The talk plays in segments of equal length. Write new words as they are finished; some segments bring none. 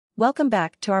Welcome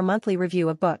back to our monthly review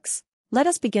of books. Let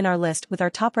us begin our list with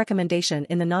our top recommendation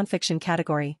in the nonfiction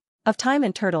category. Of Time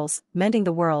and Turtles, Mending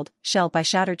the World, Shell by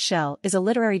Shattered Shell is a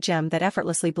literary gem that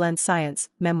effortlessly blends science,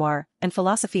 memoir, and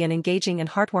philosophy, an engaging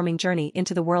and heartwarming journey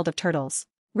into the world of turtles.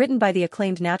 Written by the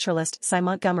acclaimed naturalist Cy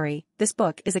Montgomery, this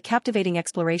book is a captivating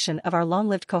exploration of our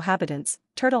long-lived cohabitants,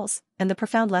 turtles, and the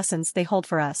profound lessons they hold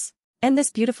for us. In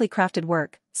this beautifully crafted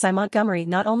work, Cy Montgomery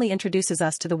not only introduces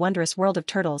us to the wondrous world of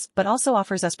turtles but also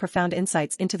offers us profound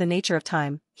insights into the nature of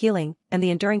time, healing, and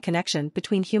the enduring connection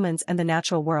between humans and the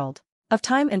natural world. Of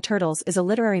Time and Turtles is a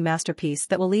literary masterpiece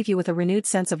that will leave you with a renewed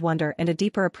sense of wonder and a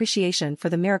deeper appreciation for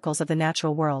the miracles of the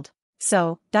natural world.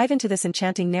 So, dive into this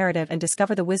enchanting narrative and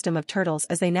discover the wisdom of turtles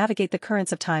as they navigate the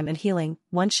currents of time and healing,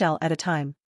 one shell at a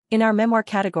time. In our memoir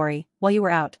category, While You Were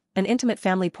Out, an intimate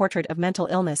family portrait of mental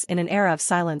illness in an era of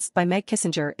silence by Meg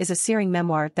Kissinger is a searing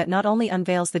memoir that not only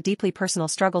unveils the deeply personal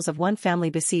struggles of one family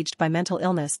besieged by mental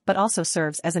illness but also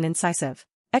serves as an incisive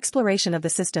exploration of the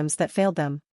systems that failed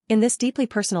them. In this deeply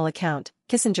personal account,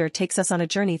 Kissinger takes us on a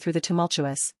journey through the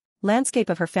tumultuous landscape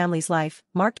of her family's life,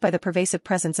 marked by the pervasive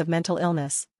presence of mental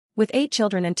illness. With 8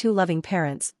 children and 2 loving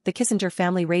parents, the Kissinger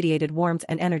family radiated warmth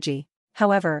and energy.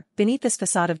 However, beneath this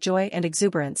facade of joy and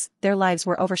exuberance, their lives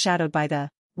were overshadowed by the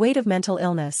weight of mental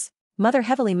illness. Mother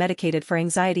heavily medicated for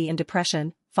anxiety and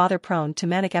depression, father prone to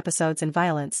manic episodes and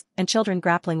violence, and children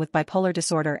grappling with bipolar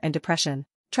disorder and depression.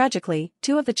 Tragically,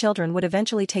 2 of the children would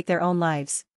eventually take their own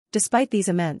lives. Despite these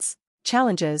immense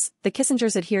challenges, the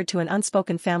Kissingers adhered to an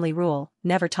unspoken family rule: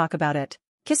 never talk about it.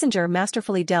 Kissinger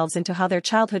masterfully delves into how their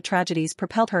childhood tragedies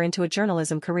propelled her into a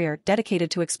journalism career dedicated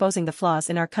to exposing the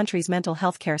flaws in our country's mental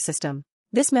health care system.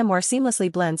 This memoir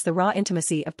seamlessly blends the raw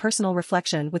intimacy of personal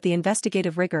reflection with the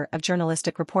investigative rigor of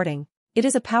journalistic reporting. It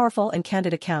is a powerful and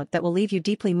candid account that will leave you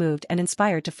deeply moved and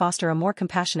inspired to foster a more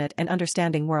compassionate and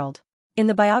understanding world. In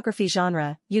the biography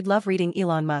genre, you'd love reading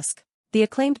Elon Musk. The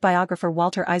acclaimed biographer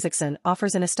Walter Isaacson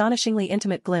offers an astonishingly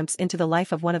intimate glimpse into the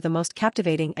life of one of the most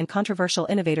captivating and controversial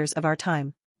innovators of our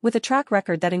time. With a track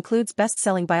record that includes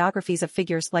best-selling biographies of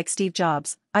figures like Steve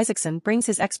Jobs, Isaacson brings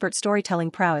his expert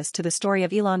storytelling prowess to the story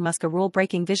of Elon Musk, a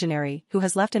rule-breaking visionary who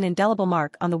has left an indelible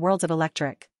mark on the worlds of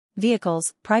electric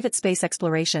vehicles, private space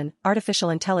exploration, artificial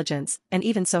intelligence, and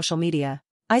even social media.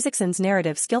 Isaacson's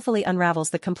narrative skillfully unravels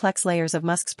the complex layers of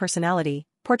Musk's personality,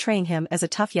 portraying him as a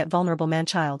tough yet vulnerable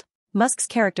man-child. Musk's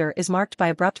character is marked by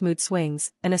abrupt mood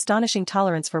swings, an astonishing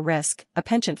tolerance for risk, a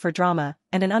penchant for drama,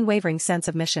 and an unwavering sense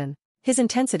of mission. His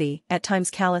intensity, at times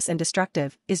callous and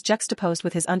destructive, is juxtaposed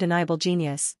with his undeniable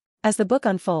genius. As the book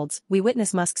unfolds, we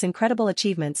witness Musk's incredible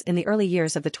achievements in the early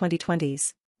years of the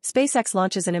 2020s. SpaceX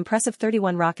launches an impressive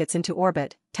 31 rockets into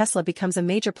orbit, Tesla becomes a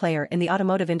major player in the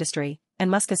automotive industry,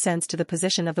 and Musk ascends to the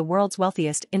position of the world's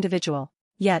wealthiest individual.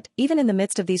 Yet, even in the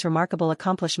midst of these remarkable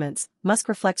accomplishments, Musk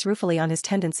reflects ruefully on his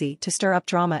tendency to stir up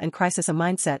drama and crisis, a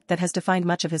mindset that has defined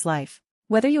much of his life.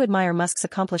 Whether you admire Musk's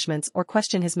accomplishments or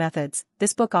question his methods,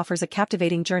 this book offers a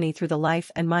captivating journey through the life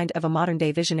and mind of a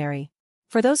modern-day visionary.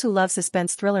 For those who love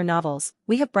suspense thriller novels,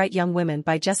 we have Bright Young Women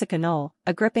by Jessica Knoll,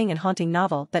 a gripping and haunting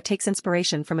novel that takes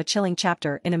inspiration from a chilling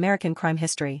chapter in American crime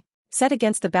history. Set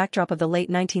against the backdrop of the late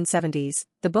 1970s,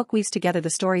 the book weaves together the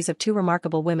stories of 2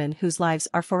 remarkable women whose lives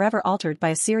are forever altered by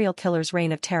a serial killer's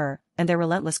reign of terror and their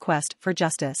relentless quest for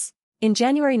justice. In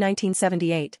January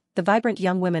 1978, the vibrant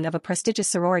young women of a prestigious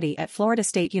sorority at Florida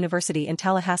State University in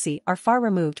Tallahassee are far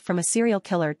removed from a serial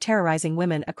killer terrorizing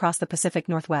women across the Pacific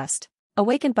Northwest.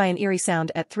 Awakened by an eerie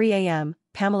sound at 3 a.m.,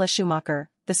 Pamela Schumacher,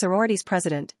 the sorority's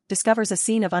president, discovers a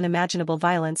scene of unimaginable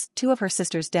violence, 2 of her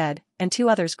sisters dead, and 2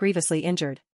 others grievously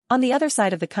injured. On the other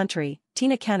side of the country,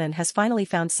 Tina Cannon has finally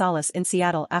found solace in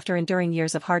Seattle after enduring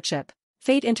years of hardship.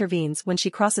 Fate intervenes when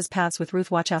she crosses paths with Ruth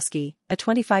Wachowski, a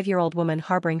 25-year-old woman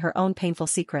harboring her own painful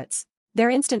secrets. Their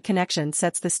instant connection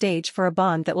sets the stage for a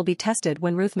bond that will be tested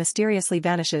when Ruth mysteriously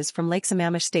vanishes from Lake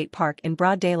Sammamish State Park in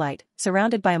broad daylight,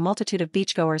 surrounded by a multitude of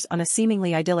beachgoers on a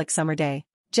seemingly idyllic summer day.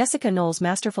 Jessica Knoll's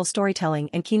masterful storytelling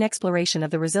and keen exploration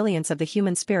of the resilience of the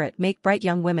human spirit make Bright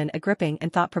Young Women a gripping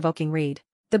and thought-provoking read.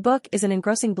 The book is an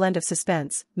engrossing blend of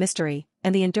suspense, mystery,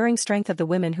 and the enduring strength of the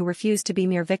women who refuse to be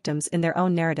mere victims in their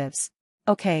own narratives.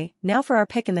 Okay, now for our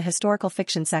pick in the historical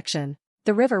fiction section.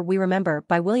 The River We Remember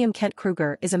by William Kent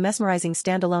Krueger is a mesmerizing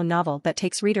standalone novel that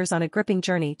takes readers on a gripping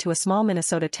journey to a small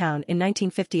Minnesota town in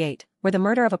 1958, where the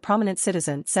murder of a prominent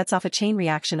citizen sets off a chain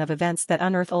reaction of events that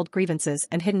unearth old grievances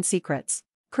and hidden secrets.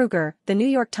 Krueger, the New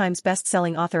York Times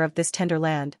best-selling author of This Tender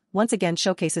Land, once again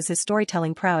showcases his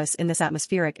storytelling prowess in this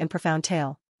atmospheric and profound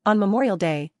tale. On Memorial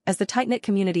Day, as the tight-knit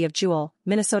community of Jewel,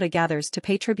 Minnesota gathers to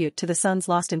pay tribute to the sons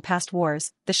lost in past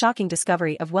wars, the shocking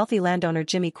discovery of wealthy landowner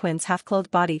Jimmy Quinn's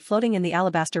half-clothed body floating in the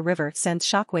Alabaster River sends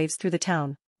shockwaves through the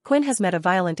town. Quinn has met a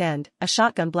violent end, a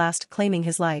shotgun blast claiming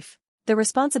his life. The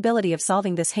responsibility of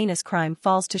solving this heinous crime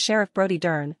falls to Sheriff Brody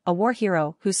Dern, a war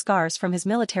hero whose scars from his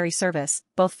military service,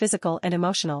 both physical and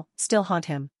emotional, still haunt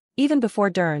him. Even before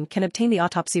Dern can obtain the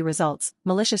autopsy results,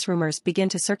 malicious rumors begin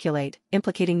to circulate,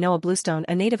 implicating Noah Bluestone,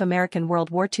 a Native American World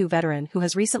War II veteran who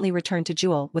has recently returned to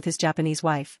Jewel with his Japanese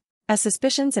wife. As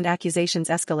suspicions and accusations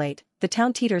escalate, the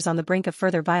town teeters on the brink of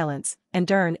further violence, and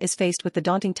Dern is faced with the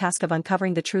daunting task of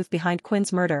uncovering the truth behind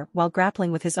Quinn's murder while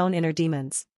grappling with his own inner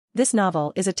demons. This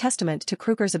novel is a testament to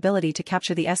Kruger's ability to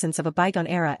capture the essence of a bygone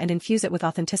era and infuse it with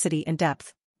authenticity and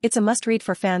depth. It's a must-read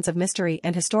for fans of mystery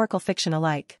and historical fiction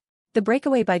alike. The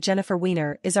Breakaway by Jennifer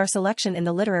Weiner is our selection in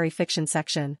the literary fiction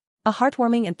section. A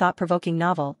heartwarming and thought-provoking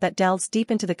novel that delves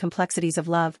deep into the complexities of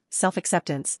love,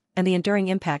 self-acceptance, and the enduring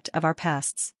impact of our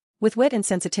pasts. With wit and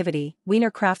sensitivity,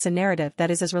 Weiner crafts a narrative that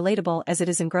is as relatable as it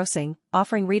is engrossing,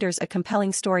 offering readers a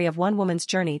compelling story of one woman's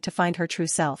journey to find her true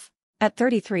self. At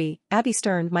 33, Abby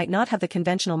Stern might not have the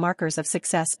conventional markers of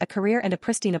success, a career and a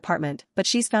pristine apartment, but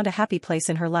she's found a happy place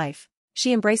in her life.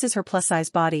 She embraces her plus-size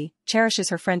body, cherishes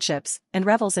her friendships, and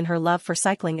revels in her love for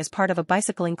cycling as part of a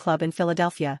bicycling club in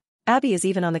Philadelphia. Abby is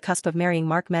even on the cusp of marrying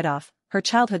Mark Medoff, her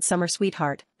childhood summer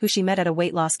sweetheart, who she met at a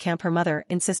weight loss camp her mother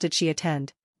insisted she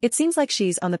attend. It seems like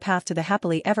she's on the path to the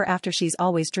happily ever after she's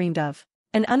always dreamed of.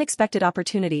 An unexpected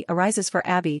opportunity arises for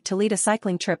Abby to lead a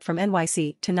cycling trip from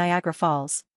NYC to Niagara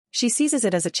Falls. She seizes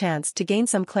it as a chance to gain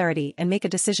some clarity and make a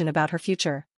decision about her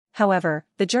future. However,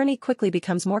 the journey quickly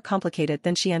becomes more complicated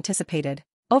than she anticipated.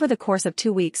 Over the course of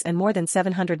 2 weeks and more than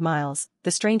 700 miles,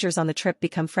 the strangers on the trip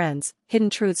become friends, hidden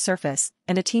truths surface,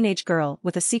 and a teenage girl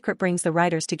with a secret brings the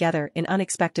riders together in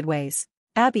unexpected ways.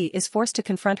 Abby is forced to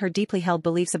confront her deeply held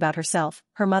beliefs about herself,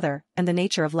 her mother, and the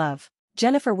nature of love.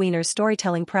 Jennifer Weiner's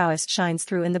storytelling prowess shines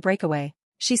through in The Breakaway.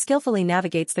 She skillfully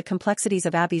navigates the complexities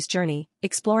of Abby's journey,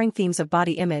 exploring themes of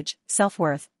body image,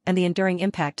 self-worth, and the enduring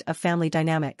impact of family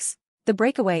dynamics. The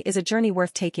Breakaway is a journey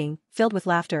worth taking, filled with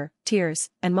laughter, tears,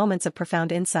 and moments of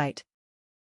profound insight.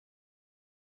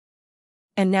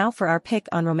 And now for our pick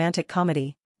on romantic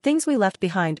comedy. Things We Left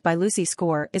Behind by Lucy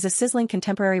Score is a sizzling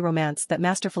contemporary romance that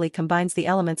masterfully combines the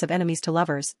elements of enemies to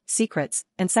lovers, secrets,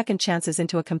 and second chances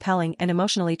into a compelling and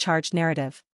emotionally charged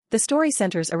narrative. The story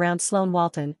centers around Sloane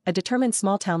Walton, a determined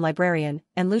small-town librarian,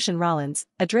 and Lucian Rollins,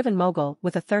 a driven mogul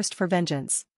with a thirst for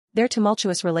vengeance. Their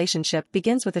tumultuous relationship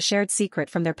begins with a shared secret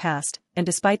from their past, and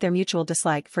despite their mutual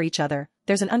dislike for each other,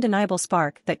 there's an undeniable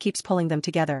spark that keeps pulling them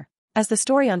together. As the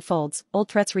story unfolds, old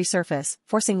threats resurface,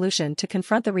 forcing Lucian to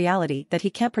confront the reality that he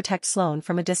can't protect Sloane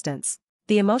from a distance.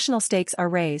 The emotional stakes are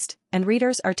raised, and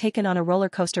readers are taken on a roller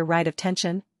coaster ride of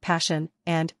tension, passion,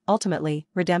 and, ultimately,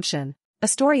 redemption. A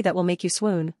story that will make you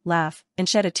swoon, laugh, and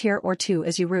shed a tear or two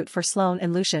as you root for Sloane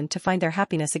and Lucian to find their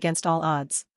happiness against all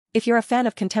odds. If you're a fan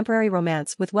of contemporary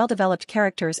romance with well-developed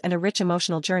characters and a rich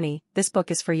emotional journey, this book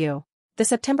is for you. The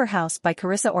September House by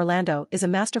Carissa Orlando is a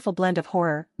masterful blend of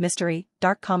horror, mystery,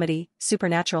 dark comedy,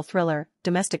 supernatural thriller,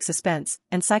 domestic suspense,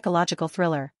 and psychological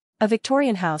thriller. A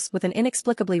Victorian house with an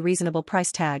inexplicably reasonable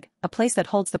price tag, a place that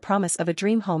holds the promise of a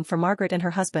dream home for Margaret and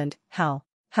her husband, Hal.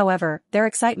 However, their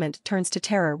excitement turns to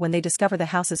terror when they discover the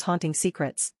house's haunting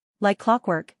secrets. Like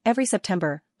clockwork, every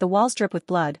September, the walls drip with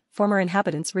blood, former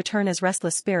inhabitants return as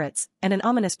restless spirits, and an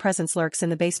ominous presence lurks in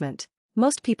the basement.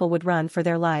 Most people would run for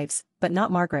their lives, but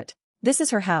not Margaret. This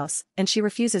is her house, and she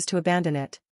refuses to abandon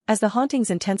it. As the hauntings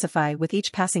intensify with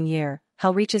each passing year,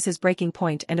 Hal reaches his breaking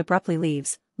point and abruptly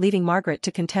leaves, leaving Margaret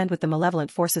to contend with the malevolent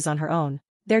forces on her own.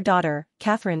 Their daughter,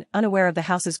 Catherine, unaware of the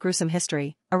house's gruesome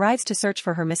history, arrives to search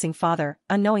for her missing father,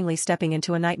 unknowingly stepping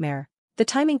into a nightmare. The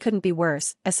timing couldn't be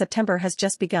worse, as September has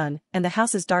just begun, and the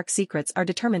house's dark secrets are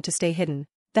determined to stay hidden.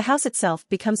 The house itself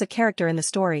becomes a character in the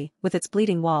story, with its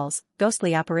bleeding walls,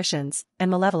 ghostly apparitions, and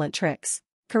malevolent tricks.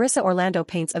 Carissa Orlando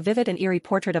paints a vivid and eerie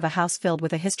portrait of a house filled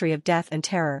with a history of death and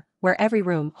terror, where every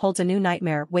room holds a new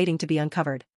nightmare waiting to be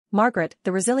uncovered. Margaret,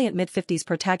 the resilient mid-50s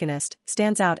protagonist,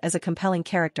 stands out as a compelling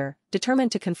character,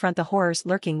 determined to confront the horrors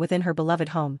lurking within her beloved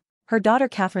home. Her daughter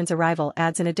Catherine's arrival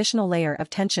adds an additional layer of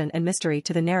tension and mystery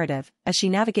to the narrative, as she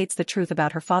navigates the truth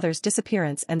about her father's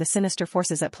disappearance and the sinister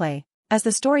forces at play. As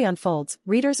the story unfolds,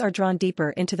 readers are drawn deeper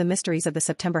into the mysteries of the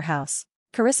September House.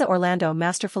 Carissa Orlando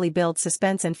masterfully builds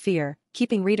suspense and fear,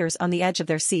 keeping readers on the edge of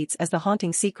their seats as the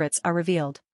haunting secrets are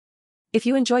revealed. If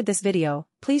you enjoyed this video,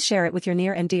 please share it with your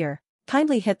near and dear.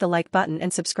 Kindly hit the like button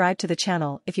and subscribe to the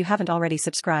channel if you haven't already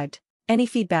subscribed. Any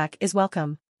feedback is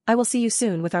welcome. I will see you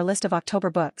soon with our list of October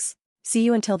books. See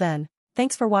you until then.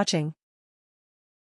 Thanks for watching.